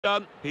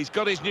Done. He's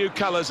got his new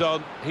colours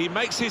on. He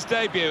makes his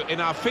debut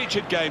in our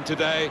featured game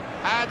today,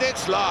 and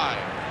it's live.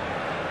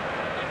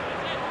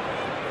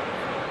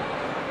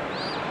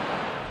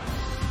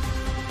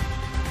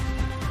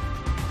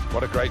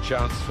 What a great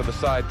chance for the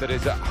side that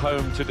is at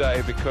home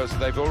today, because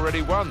they've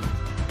already won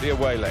the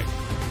away leg.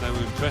 They were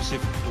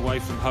impressive away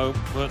from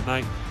home, weren't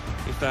they?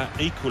 If they're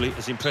equally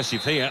as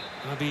impressive here,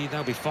 maybe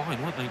they'll be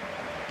fine, won't they?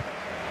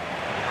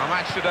 Our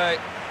match today,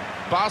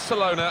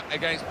 Barcelona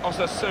against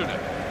Osasuna.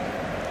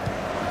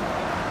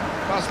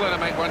 Barcelona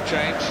make one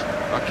change.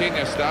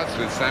 Marquinhos starts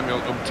with Samuel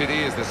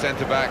Umtiti as the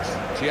centre-backs.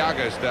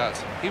 Thiago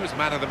starts. He was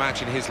man of the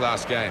match in his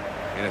last game.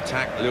 In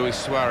attack, Luis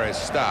Suarez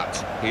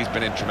starts. He's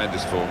been in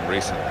tremendous form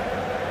recently.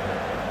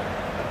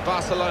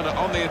 Barcelona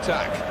on the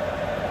attack.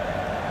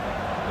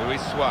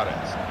 Luis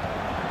Suarez.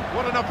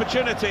 What an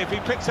opportunity if he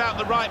picks out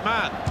the right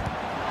man.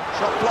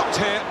 Shot blocked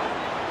here.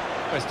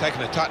 Well, he's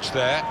taken a touch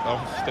there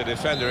off the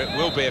defender. It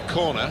will be a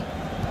corner.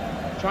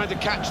 Trying to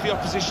catch the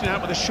opposition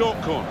out with a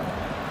short corner.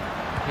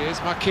 Here's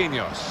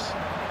Marquinhos.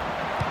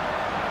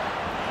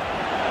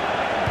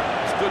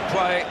 It's good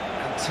play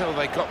until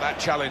they got that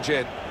challenge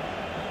in.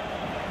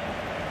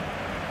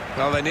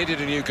 Well, they needed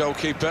a new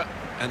goalkeeper,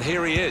 and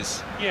here he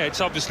is. Yeah,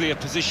 it's obviously a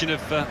position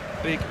of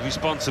big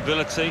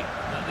responsibility.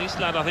 This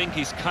lad, I think,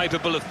 is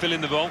capable of filling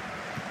the role.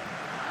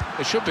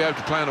 They should be able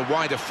to play on a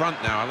wider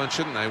front now, Alan,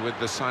 shouldn't they, with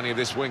the signing of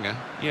this winger?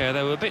 Yeah,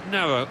 they were a bit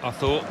narrow, I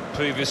thought,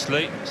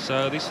 previously,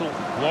 so this will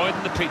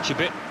widen the pitch a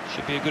bit.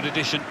 Should be a good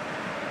addition.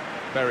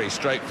 Very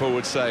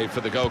straightforward save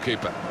for the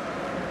goalkeeper.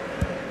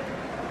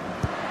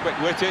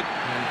 Quick-witted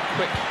and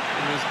quick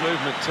in his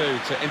movement too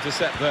to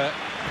intercept there.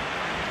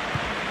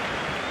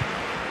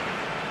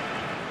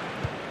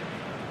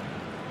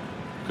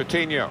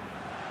 Coutinho.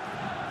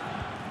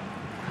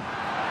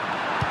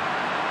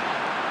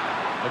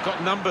 They've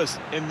got numbers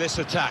in this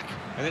attack,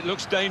 and it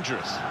looks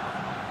dangerous.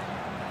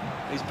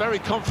 He's very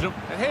confident,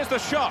 and here's the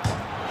shot.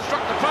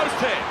 Struck the post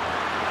here.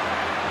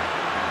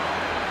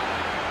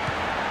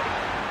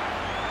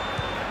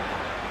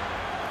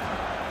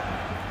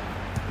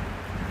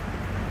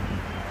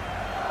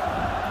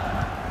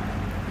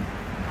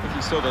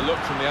 He saw the look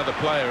from the other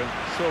player and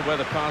saw where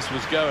the pass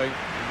was going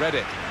and read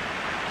it.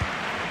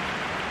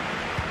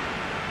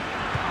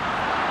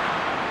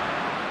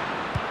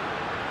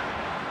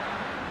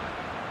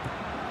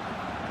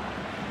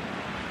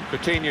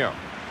 Coutinho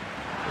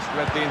just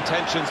read the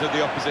intentions of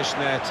the opposition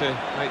there to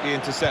make the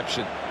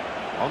interception.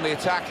 On the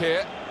attack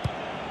here.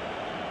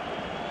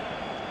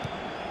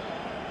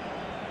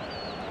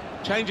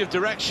 Change of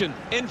direction,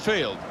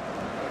 infield.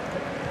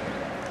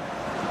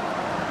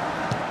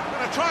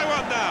 Gonna try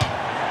one now.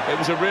 It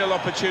was a real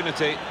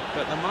opportunity,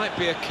 but there might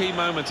be a key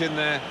moment in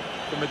there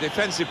from a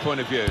defensive point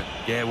of view.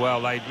 Yeah,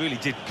 well, they really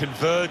did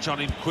converge on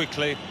him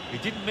quickly. He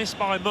didn't miss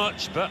by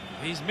much, but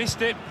he's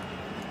missed it.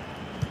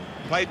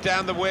 Played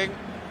down the wing,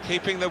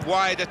 keeping the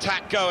wide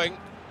attack going.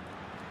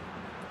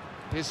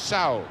 Here's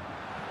Saul.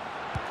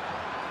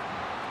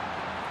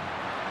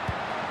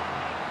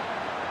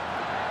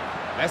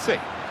 Messi.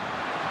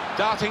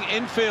 Darting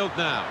infield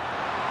now.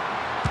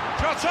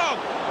 Shot on!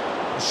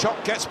 The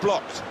shot gets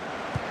blocked.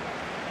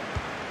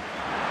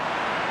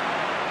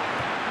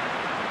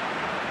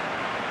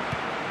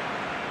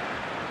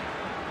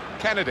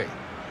 Kennedy.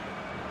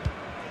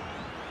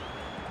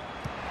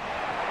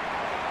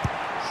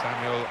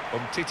 Samuel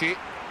Umtiti.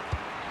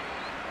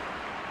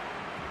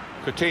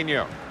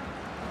 Coutinho.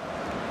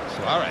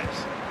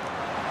 Suarez.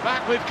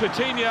 Back with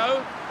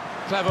Coutinho.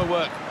 Clever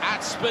work at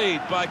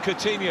speed by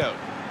Coutinho.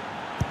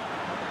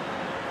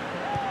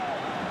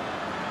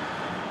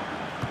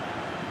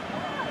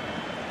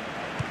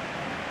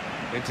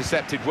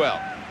 Intercepted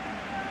well.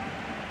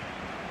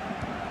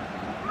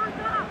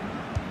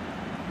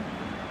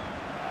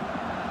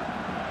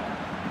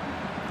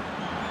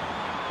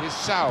 Here's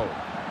Saul.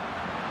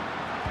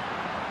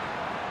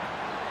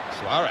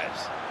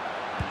 Suarez.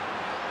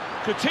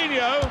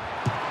 Coutinho.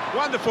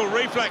 Wonderful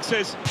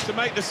reflexes to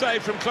make the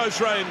save from close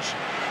range.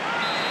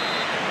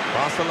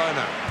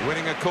 Barcelona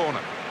winning a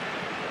corner.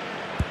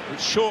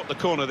 It's short, the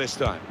corner this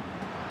time.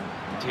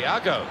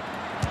 Thiago.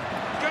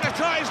 Gonna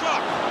try his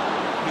luck.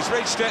 He's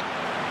reached it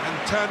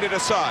and turned it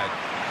aside.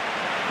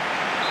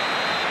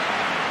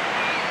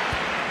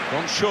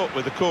 Gone short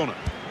with the corner.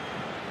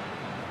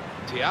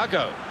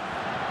 Thiago.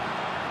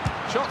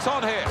 Shots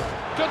on here.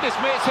 Goodness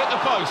me, it's hit the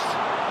post.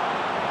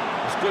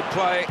 It's good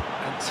play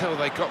until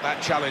they got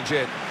that challenge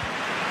in.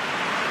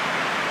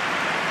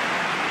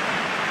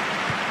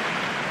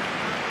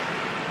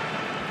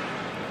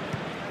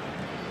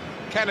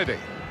 Kennedy.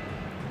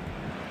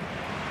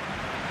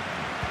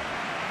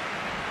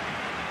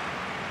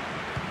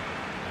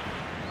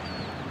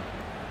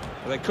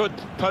 Well, they could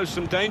pose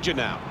some danger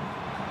now.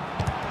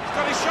 He's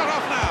got his shot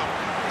off now.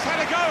 He's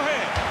had a go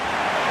here.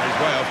 He's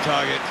way off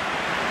target.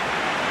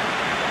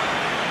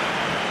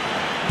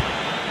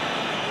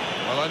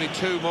 Well, only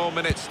 2 more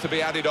minutes to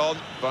be added on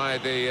by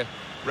the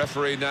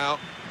referee now.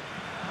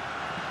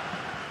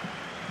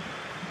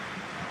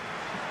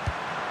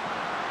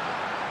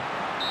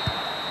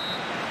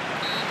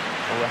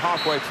 Well, we're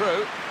halfway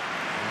through.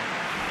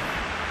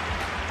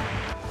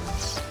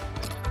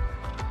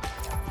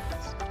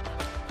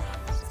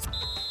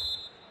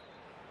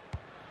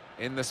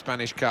 In the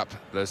Spanish Cup,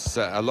 there's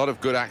a lot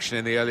of good action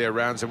in the earlier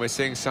rounds, and we're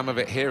seeing some of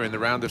it here in the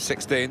round of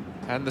 16.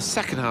 And the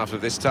second half of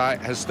this tie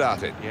has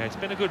started. Yeah, it's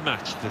been a good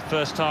match. The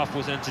first half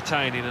was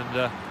entertaining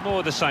and more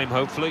of the same,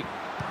 hopefully.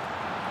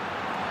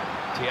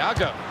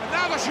 Thiago, and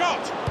now the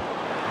shot!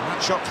 And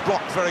that shot's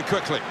blocked very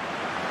quickly.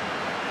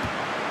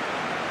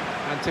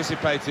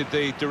 Anticipated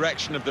the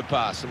direction of the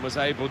pass and was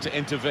able to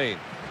intervene.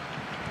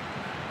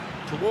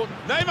 Toward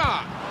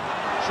Neymar!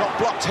 Shot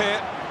blocked here.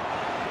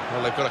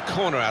 Well, they've got a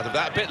corner out of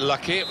that. A bit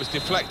lucky, it was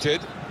deflected.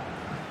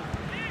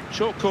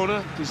 Short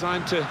corner,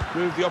 designed to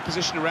move the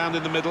opposition around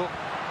in the middle.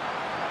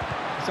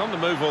 He's on the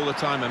move all the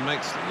time and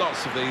makes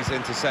lots of these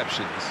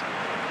interceptions.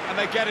 And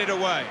they get it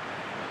away.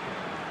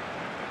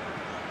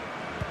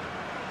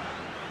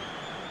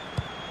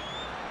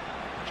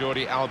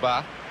 Jordi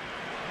Alba.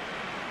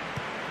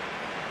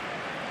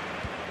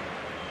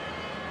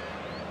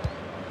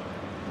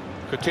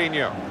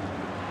 Coutinho.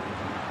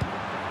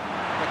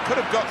 They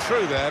could have got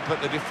through there,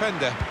 but the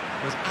defender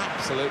was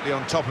absolutely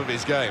on top of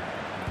his game.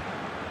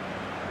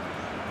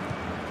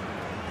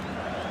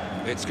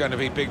 It's going to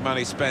be big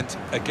money spent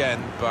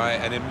again by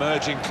an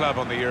emerging club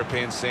on the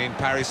European scene,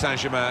 Paris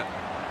Saint-Germain.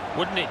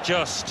 Wouldn't it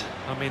just?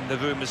 I mean, the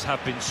rumours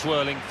have been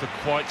swirling for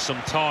quite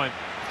some time.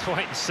 Let's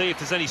wait and see if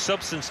there's any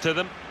substance to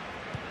them.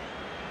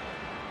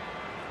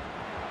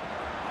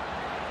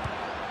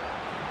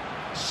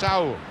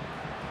 Saul.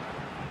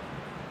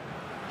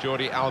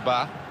 Jordi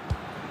Alba.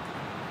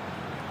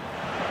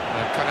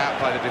 Cut out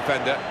by the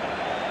defender.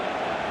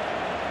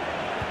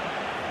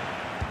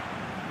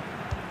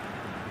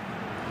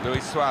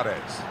 Luis Suarez.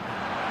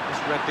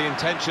 Just read the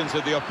intentions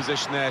of the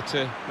opposition there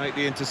to make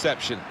the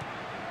interception.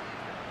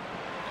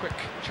 Quick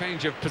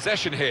change of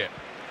possession here.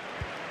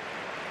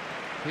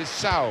 Here's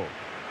Saul.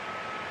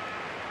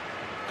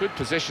 Good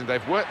position.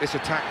 They've worked this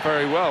attack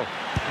very well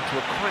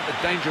into quite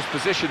a dangerous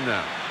position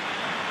now.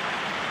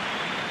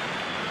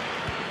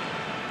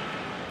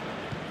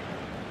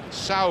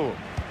 Saul.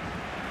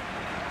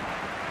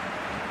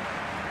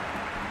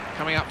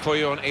 Coming up for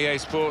you on EA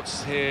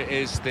Sports, here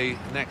is the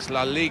next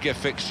La Liga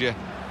fixture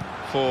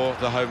for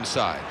the home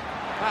side.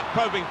 That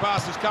probing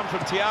pass has come from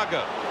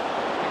Thiago.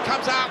 It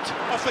comes out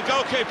off the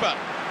goalkeeper.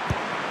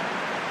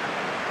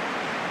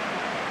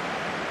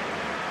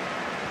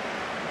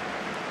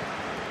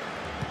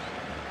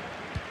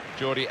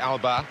 Jordi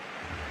Alba.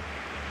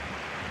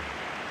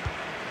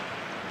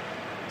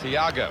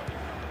 Thiago.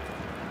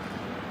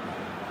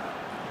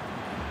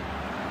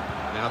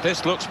 Now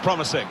this looks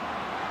promising.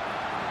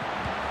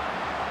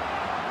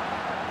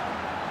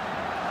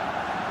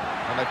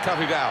 And they've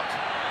cut it out.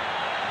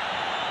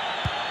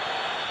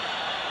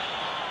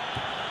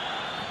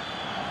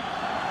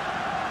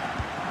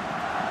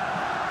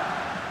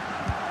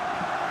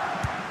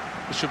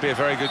 This should be a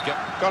very good game.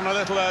 Gone a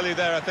little early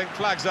there, I think.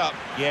 Flags up.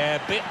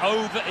 Yeah, a bit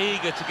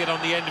over-eager to get on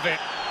the end of it.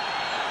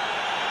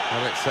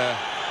 Well, it's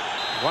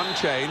one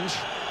change,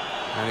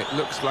 and it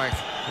looks like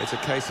it's a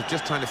case of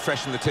just trying to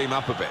freshen the team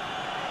up a bit.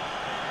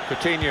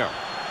 Coutinho.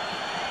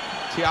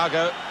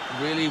 Thiago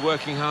really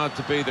working hard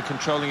to be the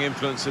controlling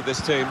influence of this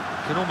team.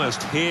 You can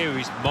almost hear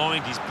his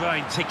mind, his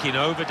brain ticking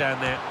over down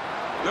there.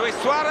 Luis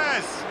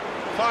Suarez!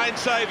 Fine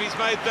save he's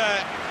made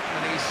there,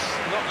 and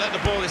he's not let the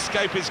ball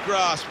escape his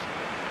grasp.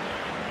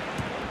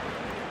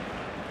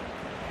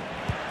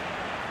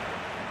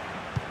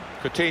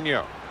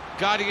 Coutinho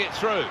guiding it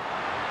through.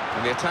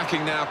 And the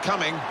attacking now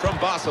coming from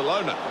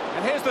Barcelona.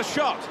 And here's the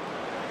shot.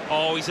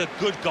 Oh, he's a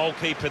good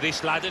goalkeeper,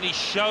 this lad, and he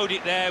showed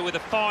it there with a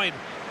fine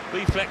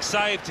reflex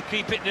save to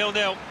keep it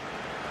 0-0.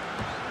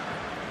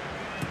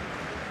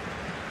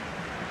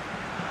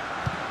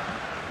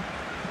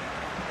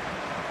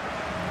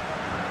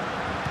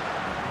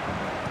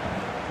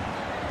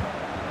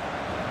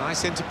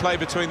 Nice interplay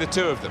between the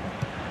two of them.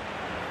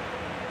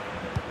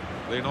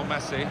 Lionel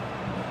Messi.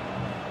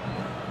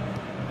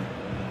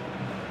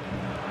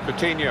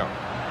 Coutinho.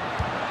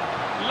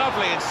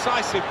 Lovely,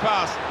 incisive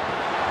pass.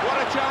 What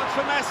a chance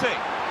for Messi.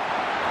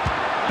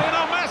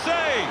 Lionel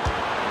Messi!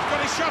 He's got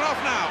his shot off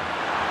now.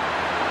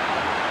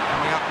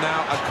 Coming up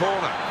now, a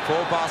corner for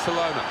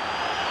Barcelona.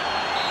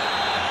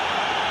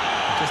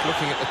 Just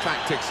looking at the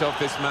tactics of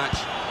this match,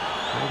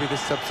 maybe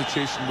this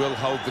substitution will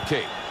hold the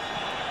key.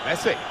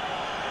 Messi.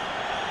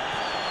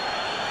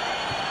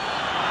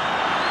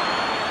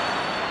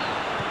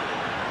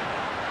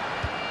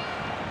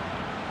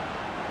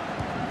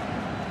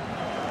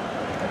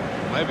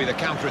 Maybe the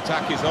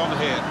counter-attack is on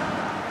here.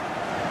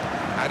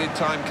 Added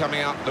time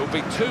coming up. There'll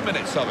be 2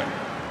 minutes of it.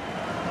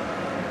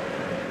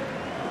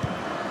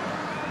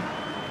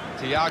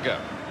 Thiago.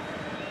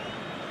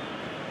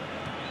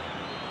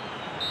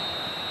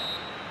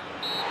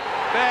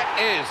 There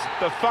is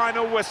the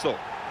final whistle.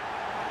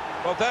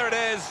 Well, there it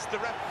is. The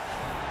ref